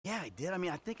Yeah, I did. I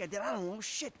mean, I think I did. I don't know.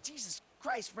 Shit, Jesus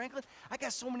Christ, Franklin. I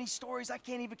got so many stories, I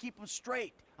can't even keep them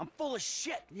straight. I'm full of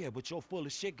shit. Yeah, but your full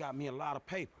of shit got me a lot of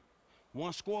paper.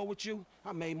 One score with you,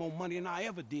 I made more money than I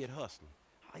ever did hustling.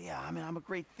 Oh, yeah, I mean, I'm a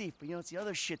great thief, but you know, it's the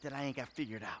other shit that I ain't got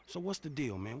figured out. So what's the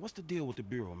deal, man? What's the deal with the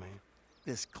Bureau, man?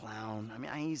 This clown, I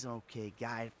mean, he's an okay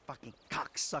guy, fucking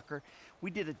cocksucker. We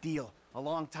did a deal a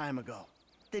long time ago.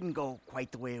 Didn't go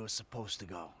quite the way it was supposed to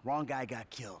go. Wrong guy got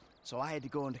killed. So I had to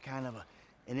go into kind of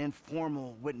an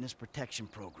informal witness protection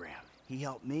program. He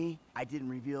helped me, I didn't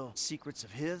reveal secrets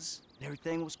of his, and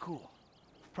everything was cool.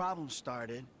 Problem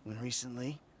started when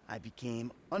recently I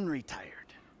became unretired.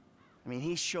 I mean,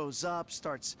 he shows up,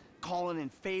 starts calling in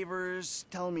favors,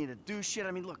 telling me to do shit.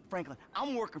 I mean, look, Franklin,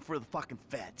 I'm working for the fucking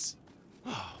feds.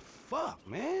 Oh, fuck,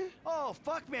 man. Oh,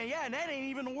 fuck, man, yeah, and that ain't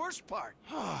even the worst part.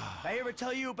 Did I ever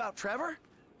tell you about Trevor?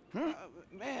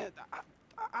 Man,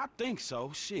 I think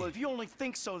so, shit. Well, if you only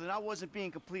think so, then I wasn't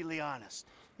being completely honest.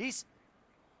 He's,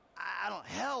 I don't,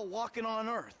 hell walking on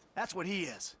earth. That's what he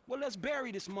is. Well, let's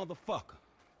bury this motherfucker.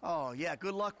 Oh, yeah,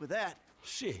 good luck with that.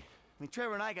 Shit. I mean,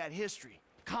 Trevor and I got history.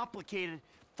 Complicated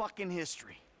fucking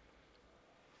history.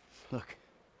 Look,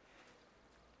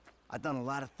 I've done a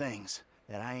lot of things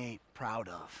that I ain't proud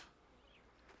of.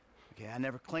 Okay, I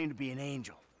never claimed to be an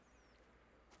angel.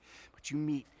 But you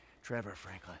meet Trevor,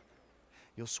 Franklin,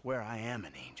 you'll swear I am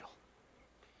an angel.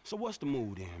 So what's the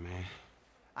mood then, man?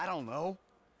 I don't know.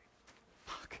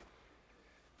 Fuck.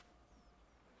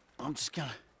 I'm just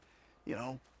gonna, you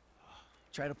know,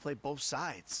 try to play both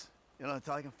sides. You know,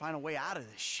 until I can find a way out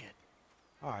of this shit.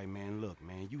 All right, man, look,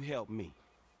 man, you help me.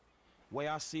 Way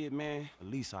I see it, man, the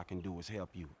least I can do is help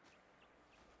you.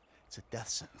 It's a death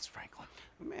sentence, Franklin.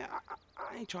 Man,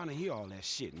 I ain't trying to hear all that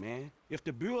shit, man. If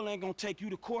the Bureau ain't gonna take you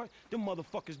to court, them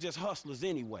motherfuckers just hustlers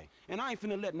anyway. And I ain't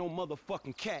finna let no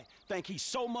motherfucking cat think he's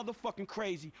so motherfucking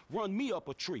crazy, run me up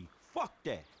a tree. Fuck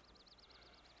that.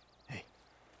 Hey,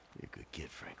 you're a good kid,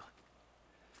 Franklin.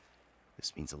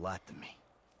 This means a lot to me.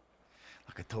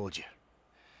 Like I told you,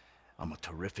 I'm a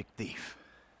terrific thief.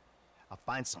 I'll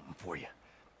find something for you.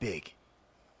 Big.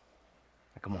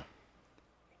 Now, come on.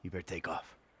 You better take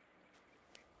off.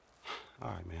 All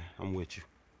right, man. I'm with you.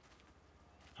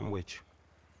 I'm with you.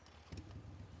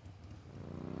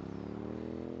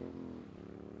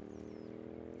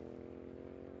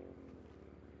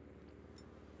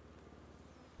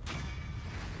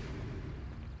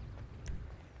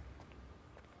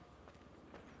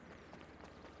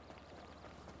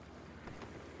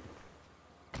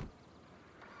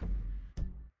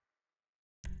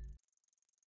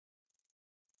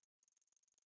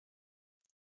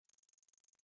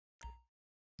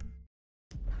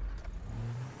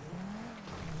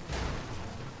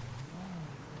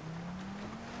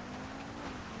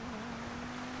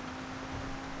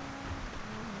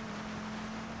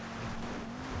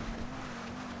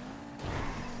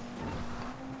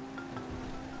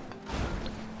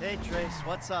 Hey, Trace,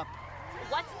 what's up?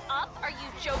 What's up? Are you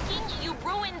joking? You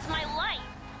ruined my life.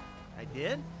 I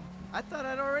did? I thought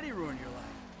I'd already ruined your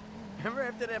life. Remember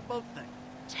after that boat thing?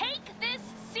 Take this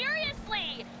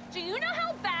seriously. Do you know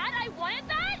how bad I wanted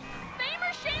that? Fame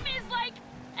or shame is like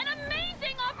an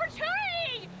amazing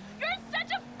opportunity. You're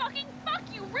such a fucking fuck.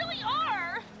 You really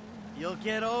are. You'll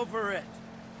get over it.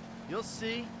 You'll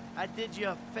see. I did you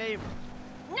a favor.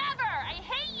 Never. I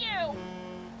hate you.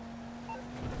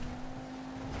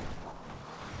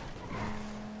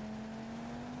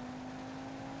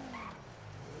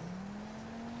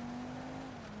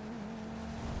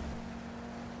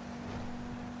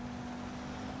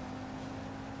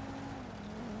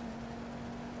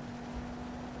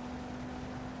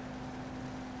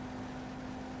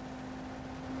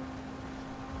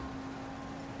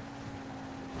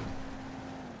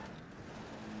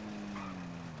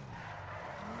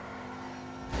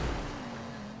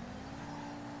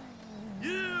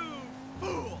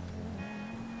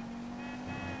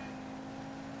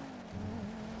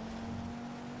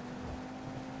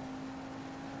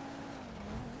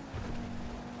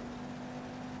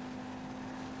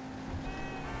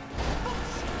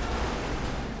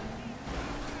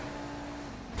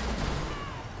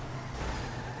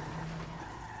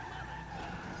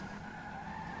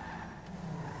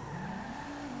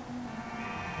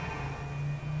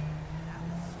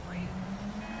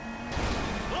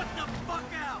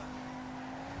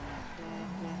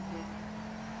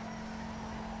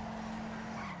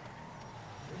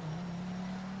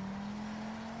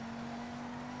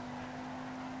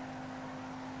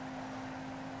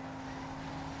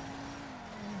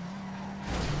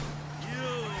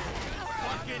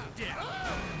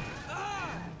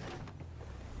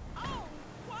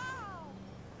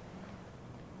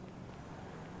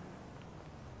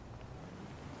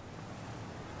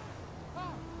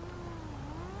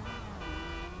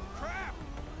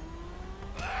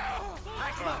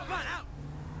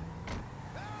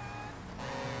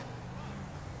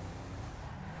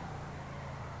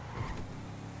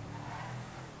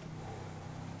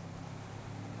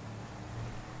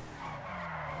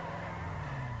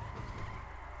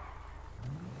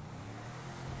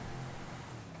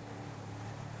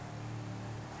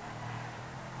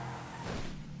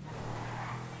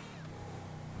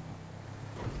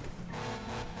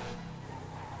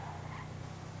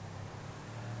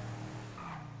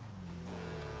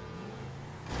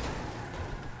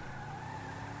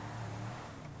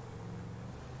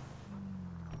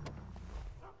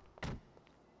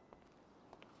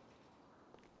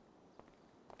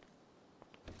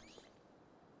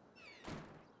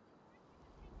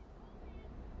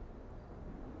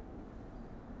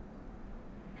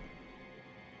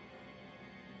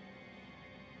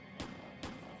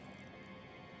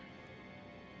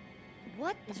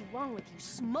 What is wrong with you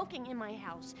smoking in my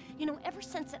house? You know, ever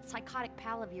since that psychotic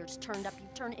pal of yours turned up,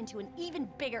 you've turned into an even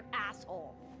bigger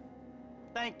asshole.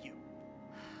 Thank you.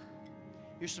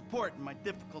 Your support in my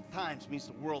difficult times means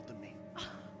the world to me.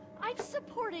 I've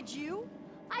supported you.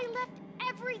 I left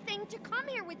everything to come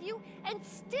here with you, and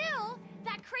still,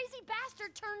 that crazy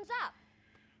bastard turns up.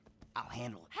 I'll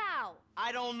handle it. How?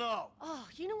 I don't know. Oh,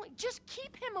 you know what? Just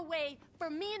keep him away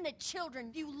from me and the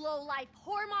children, you low-life,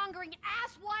 whoremongering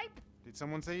asswipe. Did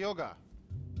someone say yoga?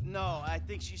 No, I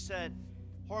think she said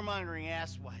whoremongering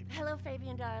asswipe. Hello,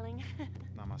 Fabian, darling.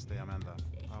 Namaste, Amanda.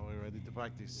 Are we ready to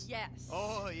practice? Yes.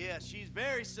 Oh, yeah, she's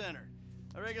very centered.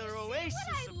 A regular oasis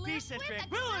What I of live peace and with,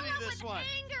 tranquility, a girl this with one.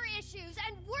 anger issues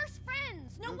and worse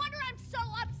friends. No wonder I'm so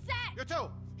upset. You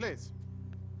too, please.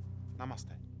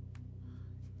 Namaste.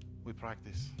 We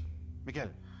practice. Miguel,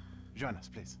 join us,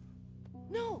 please.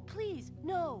 No, please,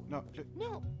 no. No,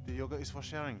 No. the yoga is for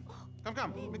sharing.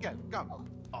 Come, Miguel, come.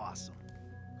 Awesome.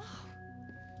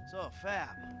 So, Fab,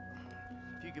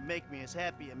 if you can make me as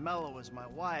happy and mellow as my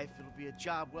wife, it'll be a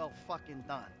job well fucking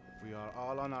done. We are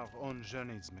all on our own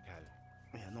journeys, Miguel.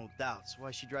 Yeah, no doubt. That's why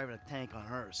is she driving a tank on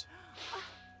hers.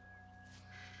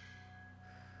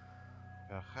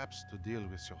 Perhaps to deal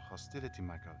with your hostility,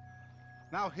 Michael.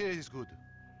 Now here is good.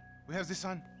 We have the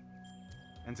sun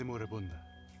and the moribunda.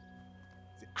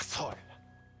 The asshole.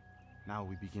 Now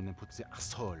we begin and put the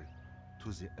asshole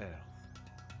to the earth.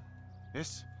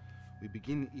 Yes, we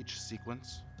begin each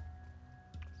sequence.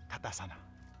 Tadasana.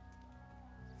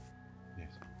 Yes.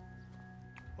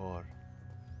 Or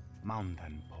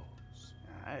mountain pose.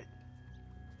 All right.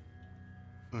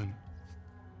 1,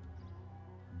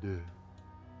 2,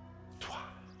 3.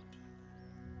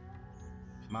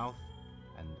 Mouth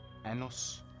and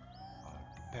anus are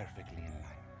perfectly in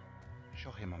line.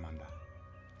 Show him, Amanda.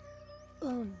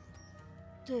 1,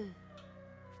 2, 3.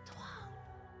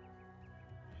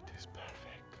 It is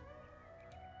perfect.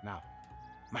 Now,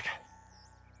 Michael.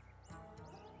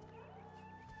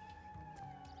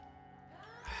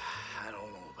 I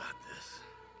don't know about this.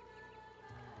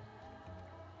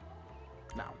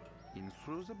 Now, in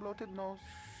through the bloated nose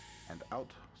and out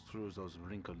through those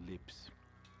wrinkled lips.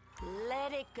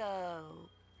 Let it go.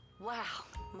 Wow,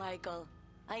 Michael.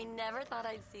 I never thought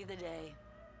I'd see the day.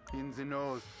 In the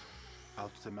nose,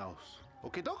 out the mouth.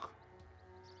 Okay, Doc?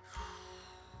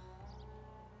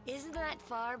 Isn't that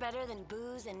far better than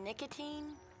booze and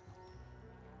nicotine?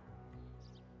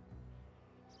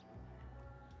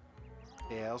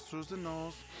 Air through the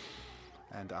nose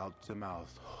and out the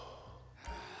mouth.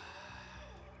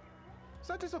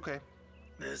 That is okay.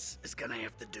 This is gonna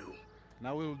have to do.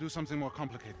 Now we will do something more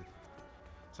complicated.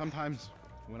 Sometimes,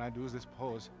 when I do this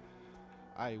pose,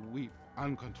 I weep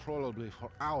uncontrollably for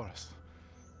hours.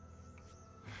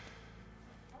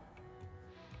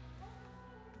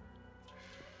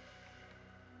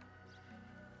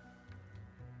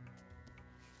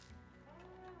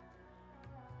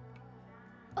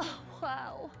 Oh,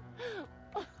 wow.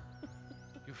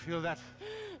 You feel that?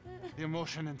 The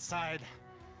emotion inside.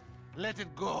 Let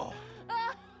it go.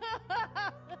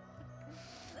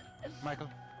 Michael,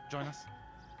 join us.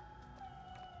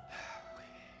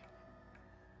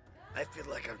 I feel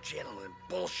like I'm channeling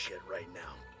bullshit right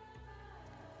now.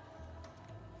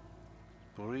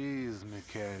 Breathe,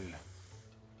 Mikhail.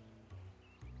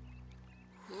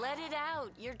 Let it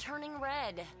out. You're turning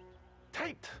red.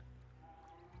 Tight!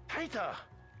 Tighter!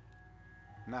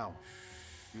 Now,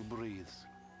 you breathe.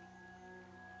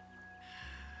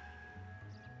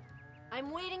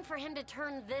 I'm waiting for him to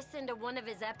turn this into one of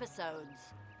his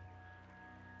episodes.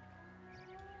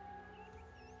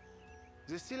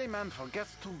 The silly man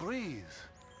forgets to breathe.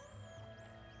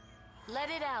 Let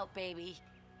it out, baby.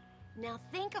 Now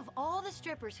think of all the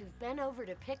strippers who've been over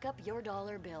to pick up your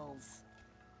dollar bills.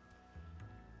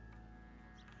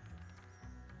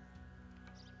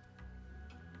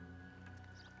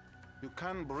 You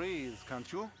can breathe,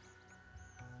 can't you?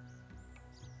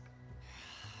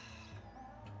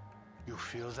 You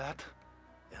feel that?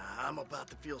 Yeah, I'm about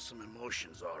to feel some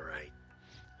emotions, all right.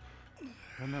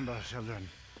 Remember, children,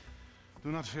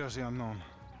 do not fear the unknown.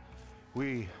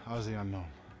 We are the unknown.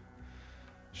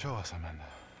 Show us, Amanda.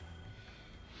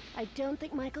 I don't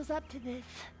think Michael's up to this.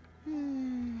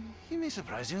 He may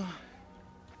surprise you.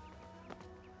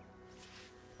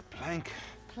 Plank.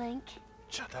 Plank.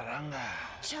 Chaturanga.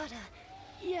 Chota.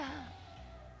 Yeah.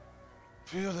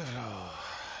 Feel the flow.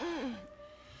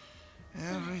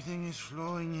 Everything is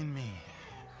flowing in me.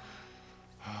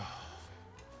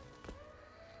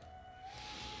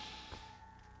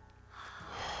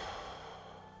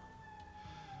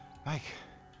 Mike,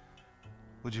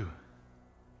 would you?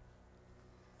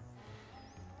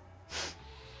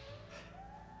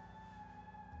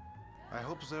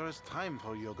 there is time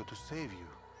for yoga to save you.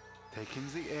 Take in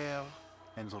the air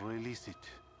and release it.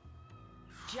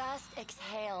 Just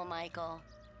exhale, Michael.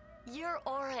 Your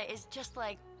aura is just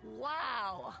like,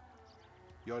 wow.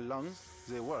 Your lungs,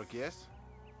 they work, yes?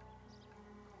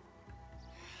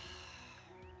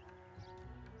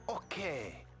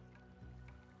 Okay.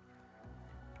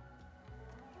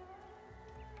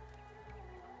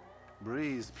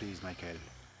 Breathe, please, Michael.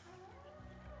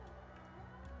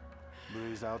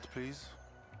 Breathe out, please.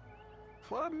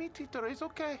 For a meat eater, it's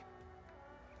okay.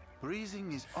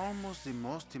 Breathing is almost the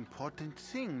most important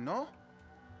thing, no?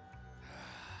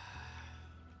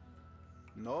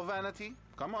 No vanity.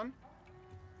 Come on.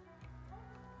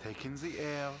 Take in the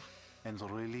air and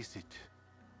release it.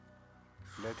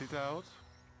 Let it out.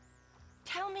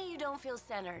 Tell me you don't feel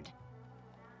centered.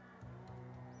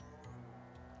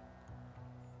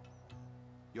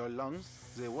 Your lungs,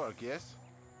 they work, yes?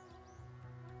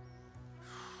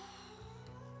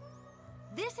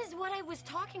 This is what I was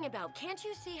talking about. Can't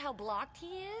you see how blocked he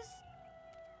is?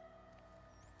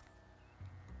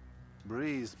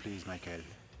 Breathe, please, Michael.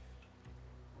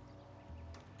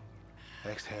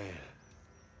 Exhale.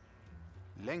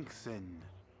 Lengthen.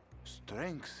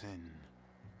 Strengthen.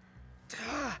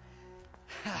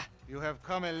 You have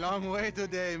come a long way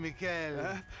today,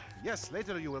 Michael. Yes,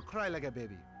 later you will cry like a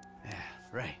baby. Yeah,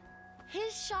 right.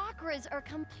 His chakras are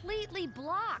completely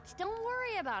blocked. Don't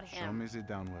worry about Show him. me the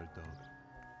downward dog.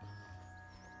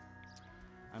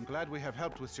 I'm glad we have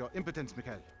helped with your impotence,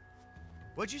 Michael.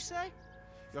 What'd you say?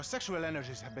 Your sexual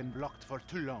energies have been blocked for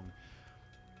too long.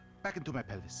 Back into my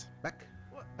pelvis. Back.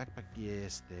 What? Back, back.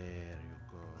 Yes, there you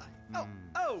go. Oh,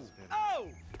 oh, oh,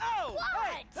 oh! What?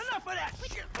 Hey, enough of that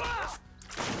shit!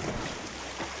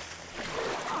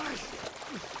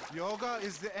 Yoga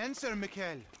is the answer,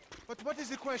 Michael. But what is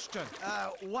the question?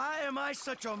 Why am I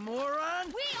such a moron?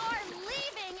 We are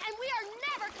leaving, and we are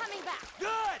never coming back.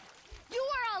 Good! You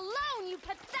are alone, you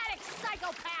pathetic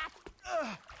psychopath.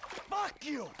 Fuck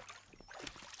you!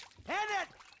 And that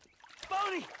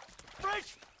phony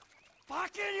French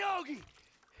fucking yogi!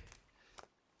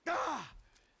 Ah!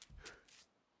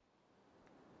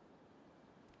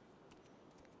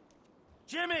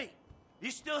 Jimmy, you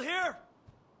still here?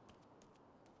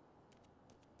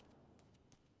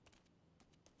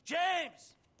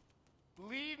 James!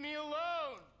 Leave me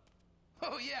alone!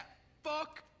 Oh yeah,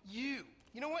 fuck you.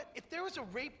 You know what? If there was a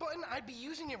rape button, I'd be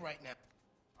using it right now.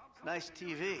 Nice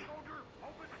TV.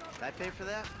 Did I pay for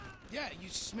that? Yeah, you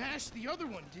smashed the other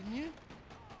one, didn't you?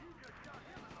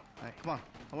 All right, come on.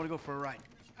 I want to go for a ride.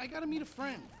 I gotta meet a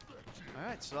friend. All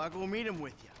right, so I'll go meet him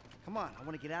with you. Come on, I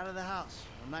want to get out of the house.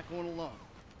 I'm not going alone.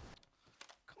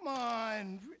 Come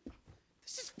on.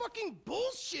 This is fucking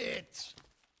bullshit.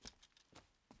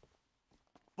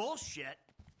 Bullshit?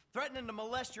 Threatening to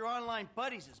molest your online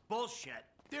buddies is bullshit.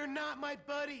 They're not my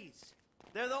buddies.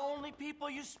 They're the only people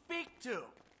you speak to.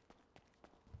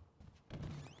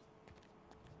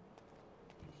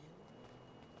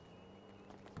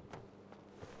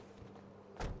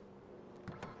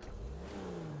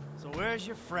 So where's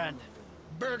your friend?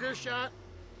 Burger shot?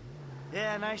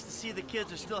 Yeah, nice to see the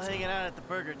kids are still hanging out at the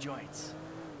burger joints.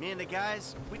 Me and the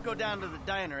guys, we'd go down to the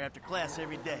diner after class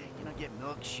every day. You know, get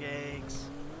milkshakes,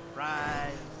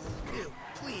 fries. Ew,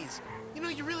 please. You know,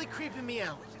 you're really creeping me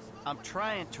out. I'm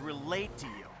trying to relate to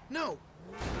you. No,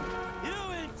 You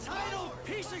entitled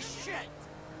piece of shit!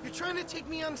 you're trying to take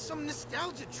me on some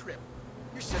nostalgia trip.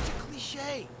 You're such a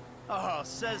cliche. Oh,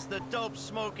 says the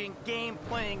dope-smoking,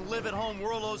 game-playing, live-at-home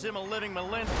world owes him a living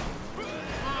millennial.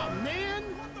 Oh, man.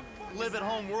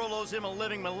 Live-at-home world owes him a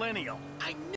living millennial. I